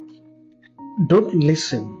Don't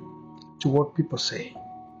listen to what people say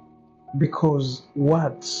because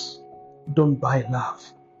words don't buy love.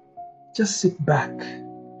 Just sit back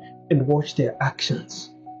and watch their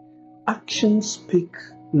actions. Actions speak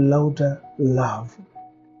louder love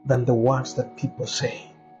than the words that people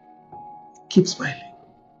say. Keep smiling.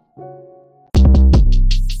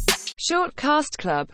 Shortcast Club.